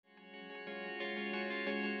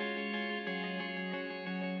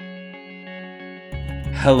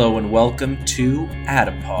Hello and welcome to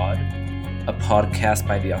Adipod, a podcast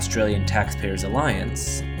by the Australian Taxpayers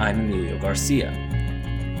Alliance. I'm Emilio Garcia.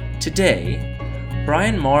 Today,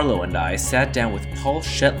 Brian Marlowe and I sat down with Paul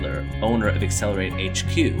Shetler, owner of Accelerate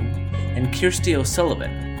HQ, and Kirsty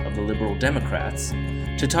O'Sullivan of the Liberal Democrats,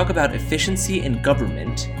 to talk about efficiency in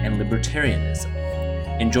government and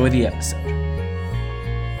libertarianism. Enjoy the episode.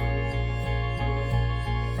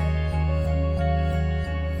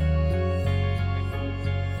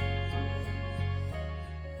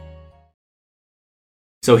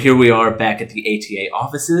 So here we are back at the ATA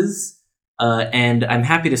offices, and I'm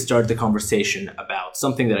happy to start the conversation about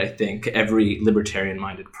something that I think every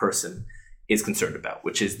libertarian-minded person is concerned about,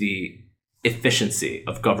 which is the efficiency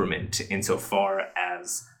of government insofar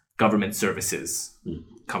as government services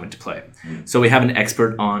come into play. So we have an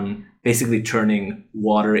expert on basically turning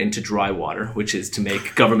water into dry water, which is to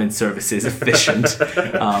make government services efficient.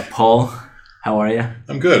 Paul, how are you?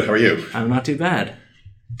 I'm good. How are you? I'm not too bad.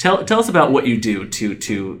 Tell us about what you do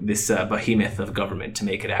to this behemoth of government to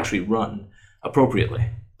make it actually run appropriately.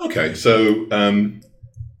 Okay, so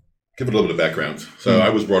give it a little bit of background. So I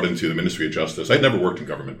was brought into the Ministry of Justice. I'd never worked in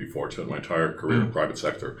government before, so my entire career in the private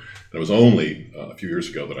sector. And it was only a few years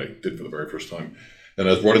ago that I did for the very first time. And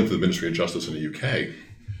I was brought into the Ministry of Justice in the UK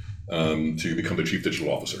to become the Chief Digital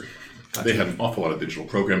Officer. Gotcha. They had an awful lot of digital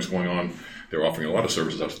programs going on. They were offering a lot of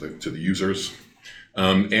services out to the users.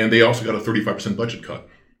 And they also got a 35% budget cut,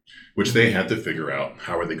 which they had to figure out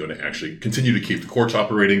how are they going to actually continue to keep the courts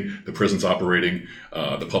operating, the prisons operating,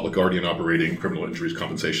 the public guardian operating, criminal injuries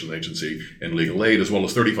compensation agency, and legal aid, as well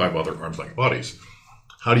as 35 other arm's length bodies.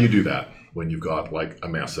 How do you do that when you've got like a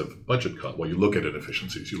massive budget cut? Well, you look at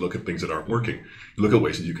inefficiencies, you look at things that aren't working, you look at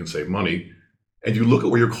ways that you can save money, and you look at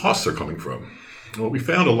where your costs are coming from. And what we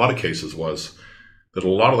found in a lot of cases was that a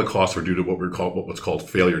lot of the costs are due to what's called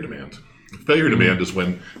failure demand. Failure demand is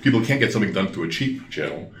when people can't get something done through a cheap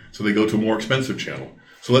channel, so they go to a more expensive channel.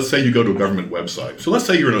 So let's say you go to a government website. So let's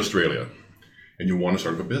say you're in Australia and you want to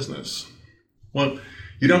start up a business. Well,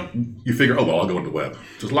 you figure, oh, well, I'll go on the web.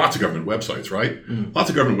 There's lots of government websites, right? Lots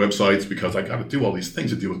of government websites because I got to do all these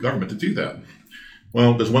things to do with government to do that.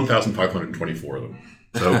 Well, there's 1,524 of them.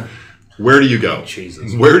 So where do you go?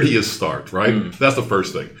 Jesus. Where do you start, right? That's the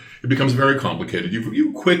first thing. It becomes very complicated.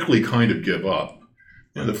 You quickly kind of give up.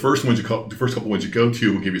 And the first couple ones you go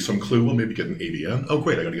to will give you some clue. Well, maybe get an ABN. Oh,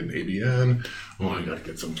 great, I got to get an ABN. Oh, I got to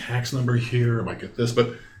get some tax number here. I might get this. But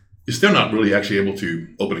you're still not really actually able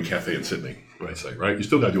to open a cafe in Sydney, right? You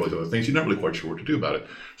still got to do all those other things. You're not really quite sure what to do about it.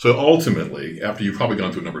 So ultimately, after you've probably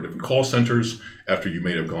gone to a number of different call centers, after you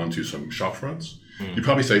may have gone to some shop fronts, you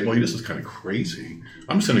probably say, well, this is kind of crazy.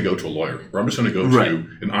 I'm just going to go to a lawyer, or I'm just going to go to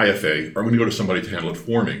an IFA, or I'm going to go to somebody to handle it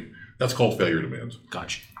for me. That's called failure demand.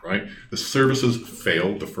 Gotcha. Right? The services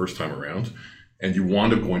failed the first time around, and you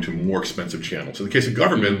wind up going to more expensive channels. In the case of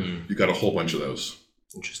government, you've got a whole bunch of those.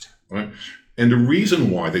 Interesting. Right? And the reason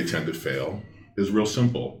why they tend to fail is real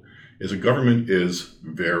simple, is a government is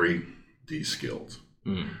very de-skilled.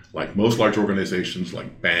 Like most large organizations,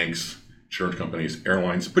 like banks, insurance companies,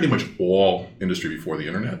 airlines, pretty much all industry before the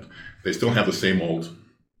internet, they still have the same old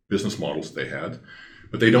business models they had,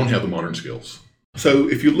 but they don't have the modern skills. So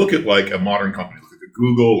if you look at like a modern company, like a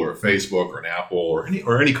Google or a Facebook or an Apple or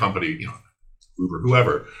any company, Uber,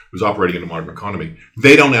 whoever who's operating in a modern economy,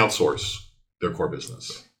 they don't outsource their core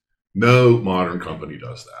business. No modern company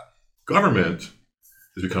does that. Government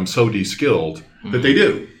has become so de-skilled that they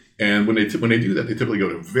do. And when they do that, they typically go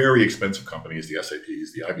to very expensive companies, the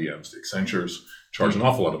SAPs, the IBMs, the Accentures, charge an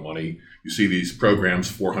awful lot of money. You see these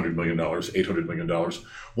programs, $400 million, $800 million,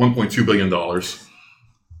 $1.2 billion.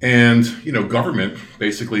 And, government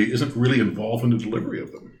basically isn't really involved in the delivery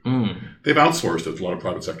of them. They've outsourced it to a lot of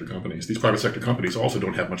private sector companies. These private sector companies also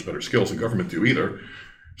don't have much better skills than government do either.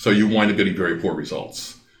 So you wind up getting very poor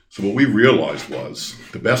results. So what we realized was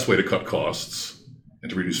the best way to cut costs and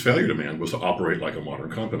to reduce failure demand was to operate like a modern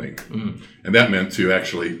company. And that meant to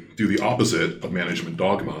actually do the opposite of management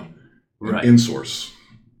dogma and insource.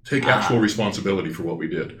 Take actual responsibility for what we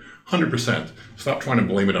did. 100%. Stop trying to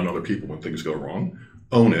blame it on other people when things go wrong.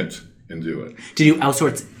 Own it and do it. Did you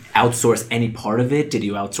outsource any part of it? Did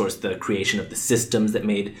you outsource the creation of the systems that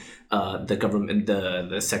made the government,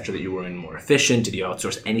 the sector that you were in more efficient? Did you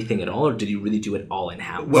outsource anything at all, or did you really do it all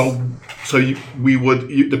in-house? Well, so we would,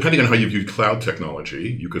 depending on how you view cloud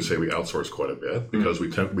technology, you could say we outsource quite a bit because we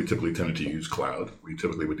typically tended to use cloud. We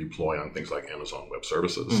typically would deploy on things like Amazon Web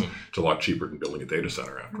Services. It's a lot cheaper than building a data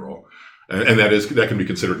center after all. And that can be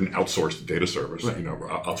considered an outsourced data service,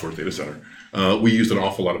 outsourced data center. We used an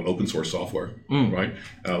awful lot of open source software, right?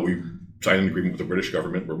 We signed an agreement with the British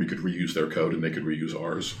government where we could reuse their code and they could reuse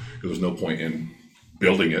ours because there's no point in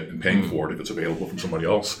building it and paying for it if it's available from somebody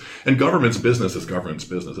else. And government's business is government's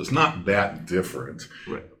business. It's not that different.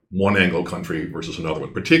 Right. One Anglo country versus another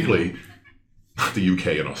one, particularly the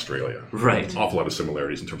UK and Australia. Right. An awful lot of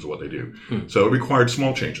similarities in terms of what they do. So it required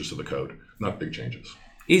small changes to the code, not big changes.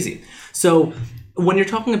 Easy. So when you're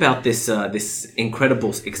talking about this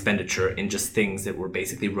incredible expenditure in just things that were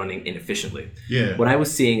basically running inefficiently, what I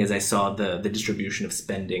was seeing as I saw the distribution of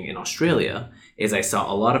spending in Australia is I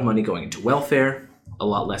saw a lot of money going into welfare, a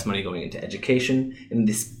lot less money going into education, and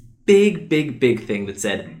this big thing that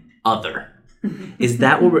said other. Is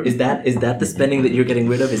that the spending that you're getting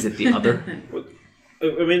rid of? Is it the other?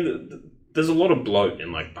 I mean, there's a lot of bloat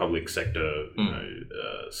in like public sector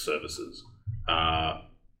services.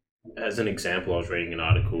 As an example, I was reading an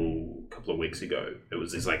article a couple of weeks ago. It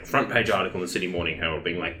was this like front page article in the Sydney Morning Herald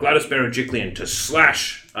being like Gladys Berejiklian to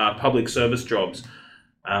slash public service jobs,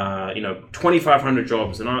 2,500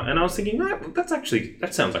 jobs, and I was thinking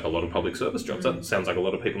that sounds like a lot of public service jobs. That sounds like a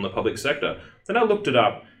lot of people in the public sector. Then I looked it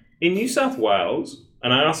up in New South Wales,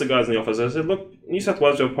 and I asked the guys in the office. I said, "Look, New South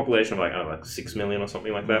Wales have a population of like 6 million or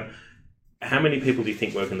something like that. How many people do you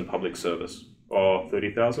think work in the public service?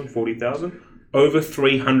 30,000, 40,000." Over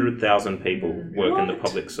 300,000 people work in the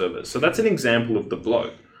public service. So that's an example of the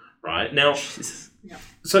bloat, right? Now,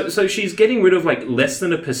 so she's getting rid of like less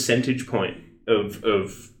than a percentage point of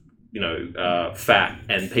fat,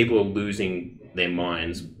 and people are losing their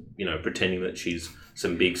minds, pretending that she's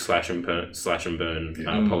some big slash and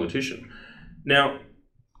burn politician. Now,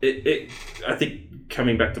 I think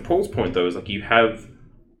coming back to Paul's point though is like you have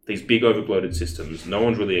these big overbloated systems. No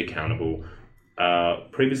one's really accountable.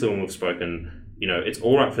 Previously when we've spoken, it's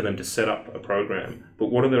all right for them to set up a program, but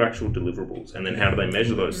what are their actual deliverables? And then how do they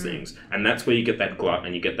measure those things? And that's where you get that glut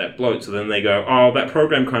and you get that bloat. So then they go, oh, that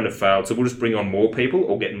program kind of failed, so we'll just bring on more people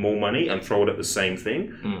or get more money and throw it at the same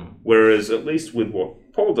thing. Whereas at least with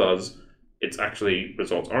what Paul does, it's actually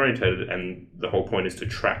results orientated, and the whole point is to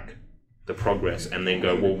track the progress and then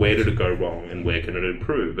go, well, where did it go wrong and where can it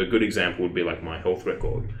improve? A good example would be like My Health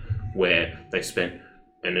Record, where they spent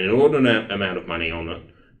an inordinate amount of money on it.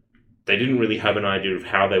 They didn't really have an idea of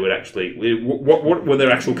how they would actually... What were their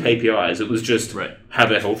actual KPIs? It was just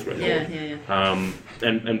have a health record. Yeah.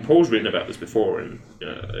 And Paul's written about this before in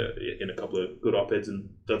a couple of good op-eds and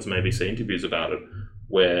done some ABC interviews about it,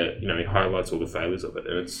 where he highlights all the failures of it,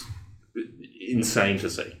 and it's insane to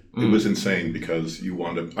see. It was insane because you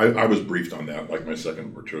wanted... I was briefed on that like my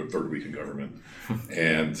second or third week in government,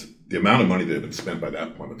 and the amount of money that had been spent by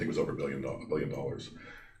that point, I think, was over $1 billion.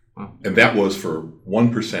 And that was for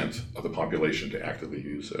 1% of the population to actively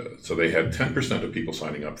use it. So they had 10% of people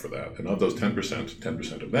signing up for that. And of those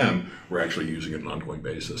 10% of them were actually using it on an ongoing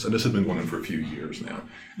basis. And this has been going on for a few years now.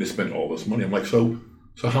 They spent all this money. I'm like, so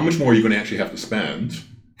how much more are you going to actually have to spend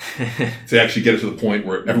to actually get it to the point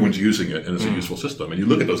where everyone's using it and it's a useful system? And you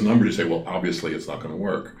look at those numbers, you say, well, obviously it's not going to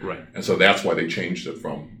work. Right. And so that's why they changed it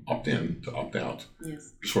from opt-in to opt-out.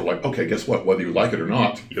 Yes. Just sort of like, okay, guess what? Whether you like it or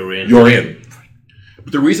not, You're in. You're in.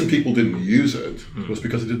 But the reason people didn't use it was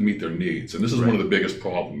because it didn't meet their needs. And this is one of the biggest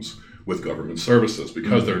problems with government services,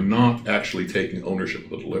 because they're not actually taking ownership of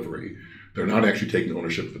the delivery. They're not actually taking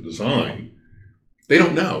ownership of the design. They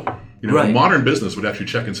don't know. A modern business would actually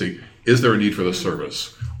check and see, is there a need for this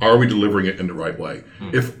service? Are we delivering it in the right way?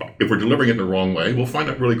 If we're delivering it in the wrong way, we'll find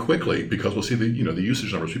out really quickly, because we'll see the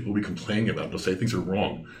usage numbers. People will be complaining about it. They'll say things are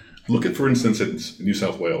wrong. Look at, for instance, in New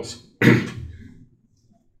South Wales.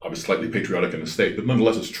 I was slightly patriotic in the state, but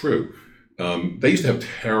nonetheless, it's true. They used to have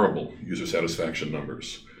terrible user satisfaction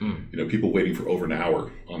numbers. People waiting for over an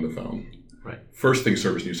hour on the phone. Right. First thing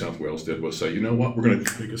Service New South Wales did was say, you know what, we're going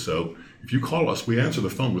to make it so if you call us, we answer the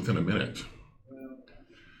phone within a minute.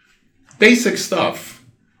 Basic stuff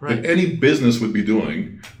that any business would be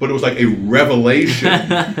doing, but it was like a revelation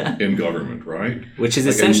in government, right? Which is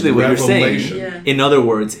like essentially what you're saying. Yeah. In other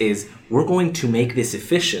words, is we're going to make this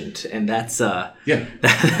efficient, and that's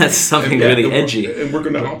that's something really edgy. And we're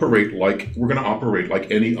going to operate like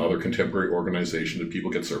any other contemporary organization that people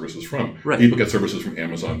get services from. Right. People get services from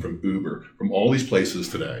Amazon, from Uber, from all these places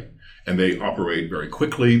today, and they operate very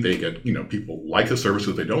quickly. They get people like the service.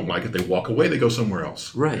 If they don't like it, they walk away. They go somewhere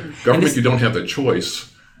else. Right. Government, you don't have that choice.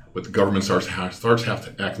 But the government starts have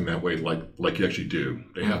to act in that way like you actually do.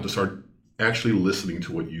 They have to start actually listening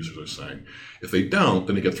to what users are saying. If they don't,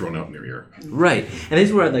 then they get thrown out in their ear. Right. And this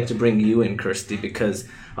is where I'd like to bring you in, Kirsty, because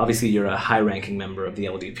obviously you're a high-ranking member of the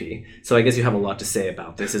LDP. So I guess you have a lot to say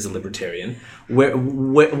about this as a libertarian. What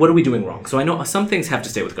are we doing wrong? So I know some things have to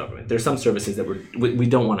stay with government. There's some services that we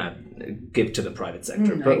don't want to give to the private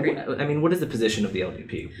sector. But I mean, what is the position of the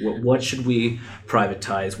LDP? What should we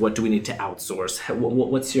privatize? What do we need to outsource?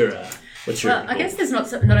 What's your... What's your I guess there's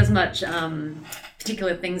not as much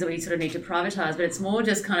particular things that we sort of need to privatise, but it's more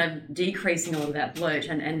just kind of decreasing all of that bloat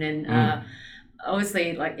and then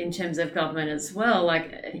obviously, like in terms of government as well,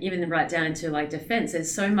 like even right down into like defence,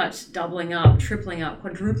 there's so much doubling up, tripling up,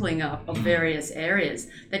 quadrupling up of various areas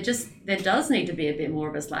that just there does need to be a bit more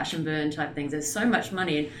of a slash and burn type things. There's so much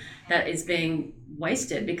money that is being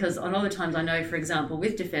wasted because a lot of the times I know, for example,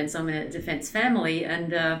 with defence, I'm in a defence family,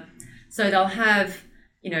 and so they'll have,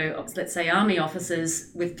 you know, let's say army officers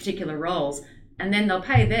with particular roles. And then they'll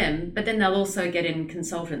pay them, but then they'll also get in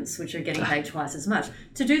consultants, which are getting paid twice as much,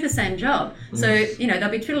 to do the same job. So, you know, they'll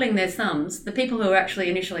be twiddling their thumbs. The people who are actually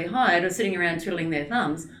initially hired are sitting around twiddling their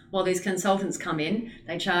thumbs while these consultants come in.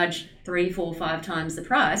 They charge 3, 4, 5 times the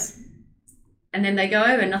price. And then they go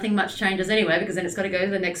and nothing much changes anyway, because then it's got to go to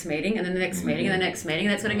the next meeting and then the next meeting and the next meeting.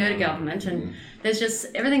 And that's got to go to government. And there's just,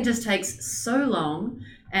 everything just takes so long.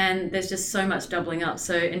 And there's just so much doubling up.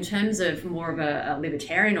 So in terms of more of a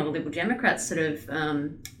libertarian or Liberal Democrat sort of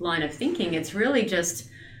line of thinking, it's really just,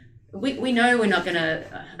 we know we're not going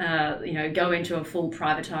to, you know, go into a full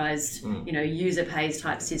privatised, you know, user pays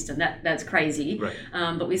type system. That's crazy. Right.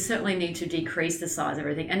 But we certainly need to decrease the size of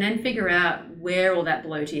everything and then figure out where all that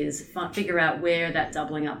bloat is, figure out where that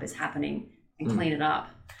doubling up is happening and clean it up.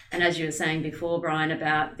 And as you were saying before, Brian,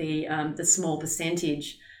 about the small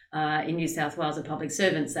percentage in New South Wales of public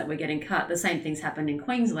servants that were getting cut. The same thing's happened in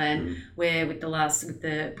Queensland, where with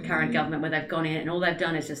the current government, where they've gone in and all they've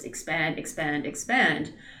done is just expand.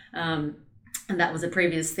 And that was a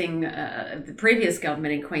previous thing, the previous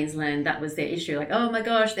government in Queensland, that was their issue. Like, oh my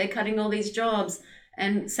gosh, they're cutting all these jobs.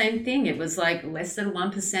 And same thing, it was like less than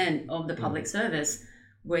 1% of the public service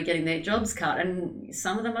were getting their jobs cut, and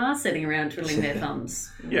some of them are sitting around twiddling their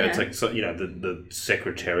thumbs. Yeah, it's like, so, you know, the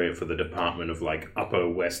secretariat for the Department of like Upper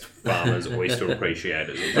West Farmers Oyster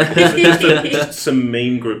Appreciators. Just some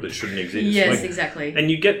mean group that shouldn't exist. Yes, like, exactly.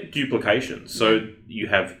 And you get duplication. So you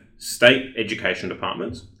have state education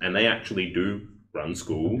departments, and they actually do run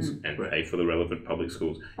schools and pay for the relevant public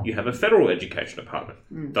schools. You have a federal education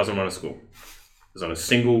department, doesn't run a school. There's not a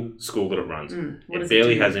single school that it runs. It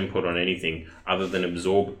barely has input on anything other than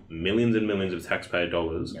absorb millions and millions of taxpayer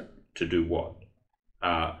dollars to do what?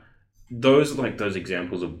 Those are like those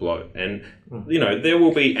examples of bloat. And, you know, there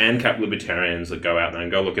will be ANCAP libertarians that go out there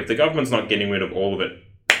and go, look, if the government's not getting rid of all of it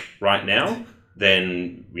right now,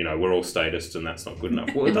 then, you know, we're all statists and that's not good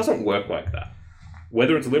enough. Well, it doesn't work like that.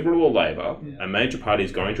 Whether it's Liberal or Labor, a major party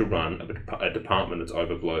is going to run a department that's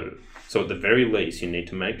overbloated. So at the very least, you need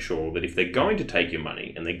to make sure that if they're going to take your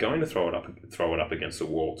money and they're going to throw it up against a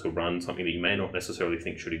wall to run something that you may not necessarily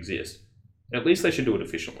think should exist, at least they should do it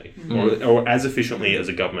efficiently, or as efficiently as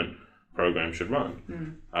a government program should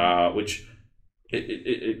run. Which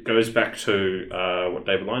it goes back to what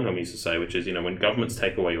David Leinholm used to say, which is, you know, when governments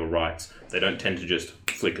take away your rights, they don't tend to just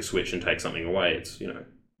flick a switch and take something away. It's, you know,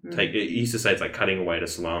 he used to say it's like cutting away to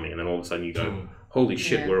salami, and then all of a sudden you go, holy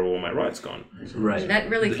shit, where are all my rights gone? Right. That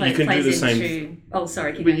really plays into... Oh,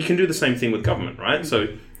 sorry. But you can do the same thing with government, right? So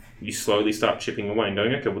you slowly start chipping away and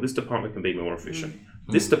going, okay, well, this department can be more efficient.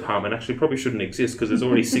 This department actually probably shouldn't exist because there's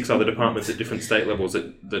already 6 other departments at different state levels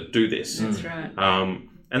that do this. That's right.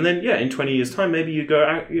 And then, in 20 years' time, maybe you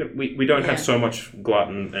go, we don't have so much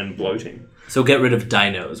glutton and bloating. So get rid of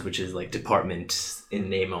DINOs, which is like department in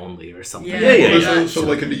name only or something. So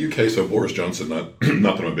like in the UK, so Boris Johnson, not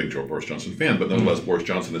that I'm a big Boris Johnson fan, but nonetheless, Boris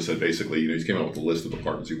Johnson has said basically, you know, he's came out with a list of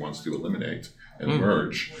departments he wants to eliminate and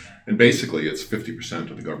merge. And basically it's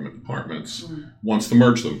 50% of the government departments wants to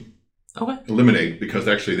merge them. Okay. Eliminate, because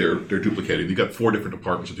actually they're duplicating. You've got 4 different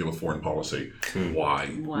departments that deal with foreign policy.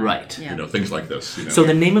 Why? Right. You know, things like this. You know. So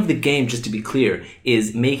the name of the game, just to be clear,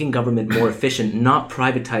 is making government more efficient, not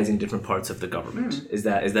privatizing different parts of the government. Is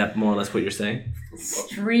that more or less what you're saying?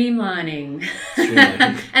 Streamlining.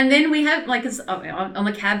 And then we have, like, on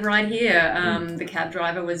the cab ride here, the cab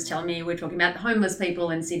driver was telling me, we're talking about the homeless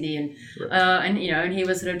people in Sydney, and you know, and he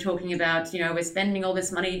was sort of talking about, you know, we're spending all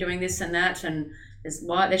this money doing this and that, and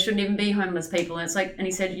why there shouldn't even be homeless people. And it's like, and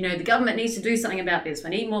he said, you know, the government needs to do something about this.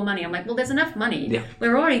 We need more money. I'm like, well, there's enough money. Yeah.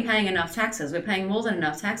 We're already paying enough taxes. We're paying more than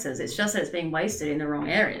enough taxes. It's just that it's being wasted in the wrong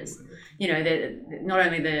areas. You know, not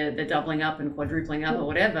only the doubling up and quadrupling up or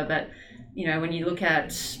whatever, but, you know, when you look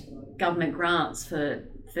at government grants for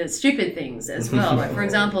stupid things as well. Like, for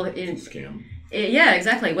example, scam. Yeah,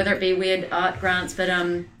 exactly. Whether it be weird art grants, but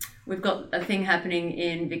we've got a thing happening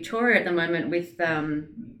in Victoria at the moment with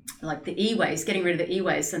like the e-waste, getting rid of the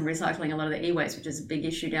e-waste and recycling a lot of the e-waste, which is a big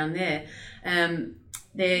issue down there.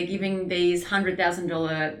 They're giving these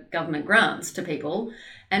 $100,000 government grants to people,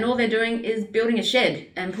 and all they're doing is building a shed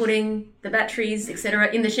and putting the batteries,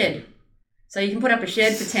 etc., in the shed. So you can put up a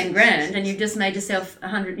shed for 10 grand and you've just made yourself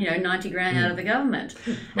 90 grand out of the government.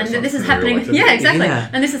 And this is happening. Yeah, exactly. Yeah.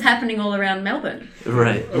 And this is happening all around Melbourne.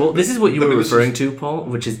 Right. Well, this is what you were referring to, Paul,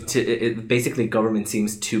 which is basically government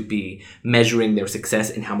seems to be measuring their success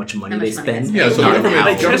in how much money they spend. Yeah, so government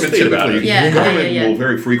will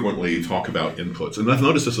very frequently talk about inputs. And I've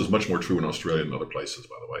noticed this is much more true in Australia than other places,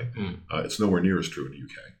 by the way. It's nowhere near as true in the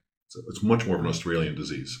UK. So it's much more of an Australian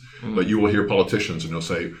disease. But you will hear politicians and they'll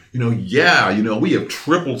say, we have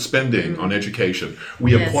tripled spending on education.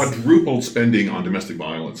 We have quadrupled spending on domestic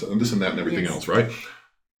violence and this and that and everything else, right?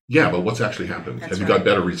 Yeah, but what's actually happened? Have you got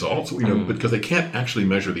better results? Because they can't actually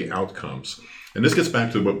measure the outcomes. And this gets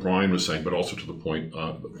back to what Brian was saying, but also to the point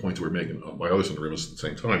that we're making by others in the room at the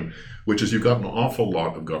same time, which is you've got an awful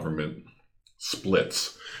lot of government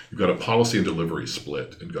splits. You've got a policy and delivery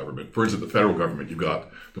split in government. For instance, the federal government, you've got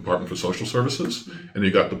Department for Social Services, and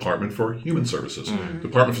you've got Department for Human Services.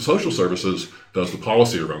 Department for Social Services does the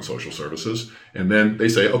policy around social services, and then they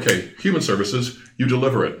say, okay, Human Services, you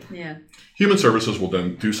deliver it. Yeah. Human Services will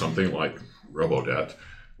then do something like Robodebt,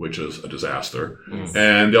 which is a disaster,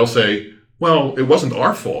 and they'll say, well, it wasn't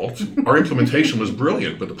our fault. Our implementation was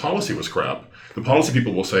brilliant, but the policy was crap. The policy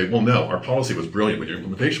people will say, well, no, our policy was brilliant, but your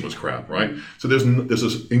implementation was crap, right? So there's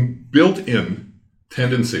this built-in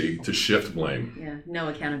tendency to shift blame. Yeah, no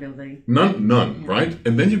accountability. None, right?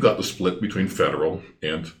 And then you've got the split between federal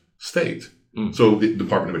and state. So the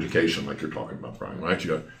Department of Education, like you're talking about, Brian, right?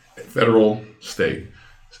 You got federal, state.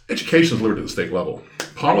 Education is delivered at the state level.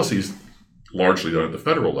 Policy's largely done at the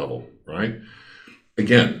federal level, right?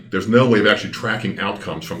 Again, there's no way of actually tracking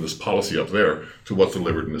outcomes from this policy up there to what's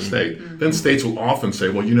delivered in the state. Then states will often say,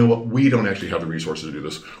 well, you know what? We don't actually have the resources to do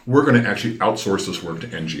this. We're going to actually outsource this work to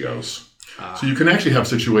NGOs. So you can actually have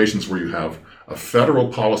situations where you have a federal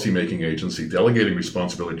policymaking agency delegating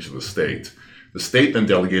responsibility to the state then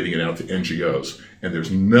delegating it out to NGOs, and there's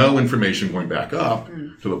no information going back up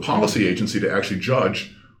to the policy agency to actually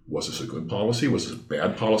judge, was this a good policy? Was this a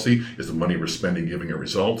bad policy? Is the money we're spending giving a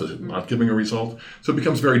result? Is it not giving a result? So it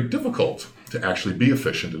becomes very difficult to actually be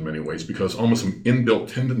efficient in many ways because almost some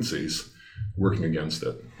inbuilt tendencies working against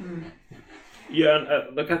it. Yeah,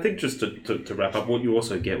 and I think just to wrap up, what you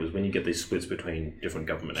also get was when you get these splits between different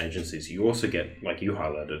government agencies, you also get, like you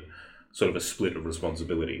highlighted, sort of a split of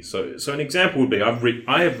responsibility. So an example would be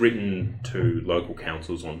I have written to local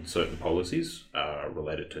councils on certain policies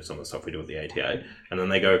related to some of the stuff we do at the ATA, and then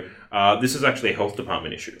they go, this is actually a health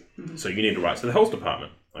department issue, so you need to write to the health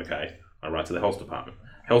department. Okay, I write to the health department.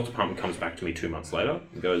 Health department comes back to me 2 months later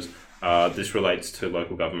and goes, this relates to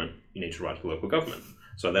local government, you need to write to local government.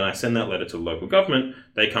 So then I send that letter to local government,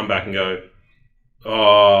 they come back and go,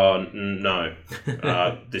 oh no,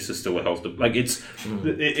 this is still a health it's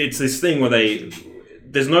this thing where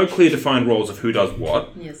there's no clear defined roles of who does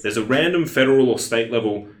what. Yes. There's a random federal or state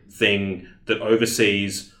level thing that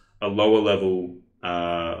oversees a lower level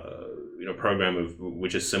program of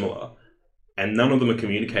which is similar, and none of them are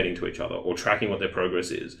communicating to each other or tracking what their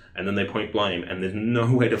progress is, and then they point blame, and there's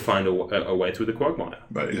no way to find a way through the quagmire.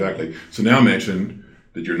 Right, exactly. So now mention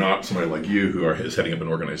that you're not somebody like you who is heading up an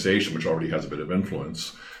organization which already has a bit of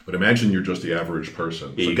influence. But imagine you're just the average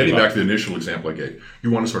person. Yeah, so getting back to the initial example I gave,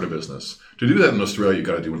 you want to start a business. To do that in Australia, you've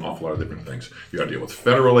got to do an awful lot of different things. You've got to deal with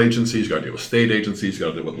federal agencies, you've got to deal with state agencies, you've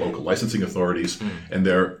got to deal with local licensing authorities. And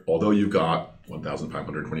although you've got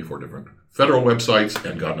 1,524 different federal websites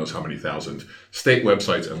and God knows how many thousand state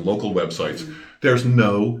websites and local websites, there's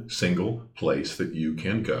no single place that you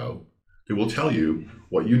can go that will tell you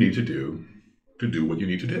what you need to do what you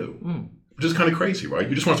need to do. Which is kind of crazy, right?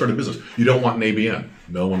 You just want to start a business. You don't want an ABN.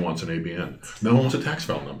 No one wants an ABN. No one wants a tax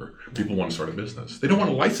file number. People want to start a business. They don't want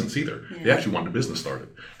a license either. Yeah. They actually want a business started.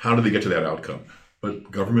 How do they get to that outcome? But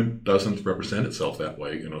government doesn't represent itself that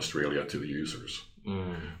way in Australia to the users.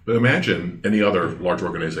 But imagine any other large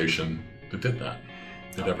organization that did that.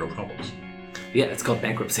 They'd have real problems. Yeah, it's called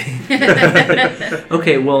bankruptcy.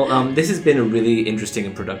 Okay, well, this has been a really interesting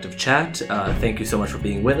and productive chat. Thank you so much for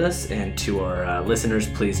being with us, and to our listeners,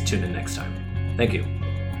 please tune in next time. Thank you.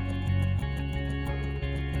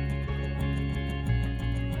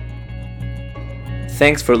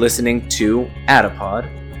 Thanks for listening to Attapod,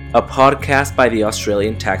 a podcast by the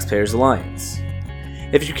Australian Taxpayers Alliance.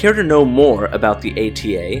 If you care to know more about the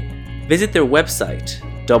ATA, visit their website,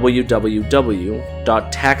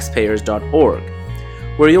 www.taxpayers.org,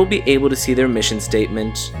 where you'll be able to see their mission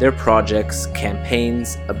statement, their projects,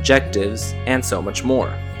 campaigns, objectives, and so much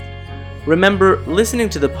more. Remember, listening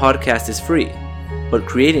to the podcast is free, but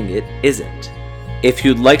creating it isn't. If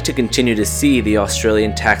you'd like to continue to see the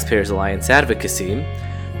Australian Taxpayers Alliance advocacy,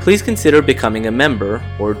 please consider becoming a member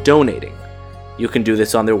or donating. you can do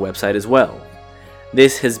this on their website as well.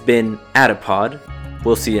 This has been Attapod.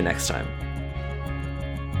 We'll see you next time.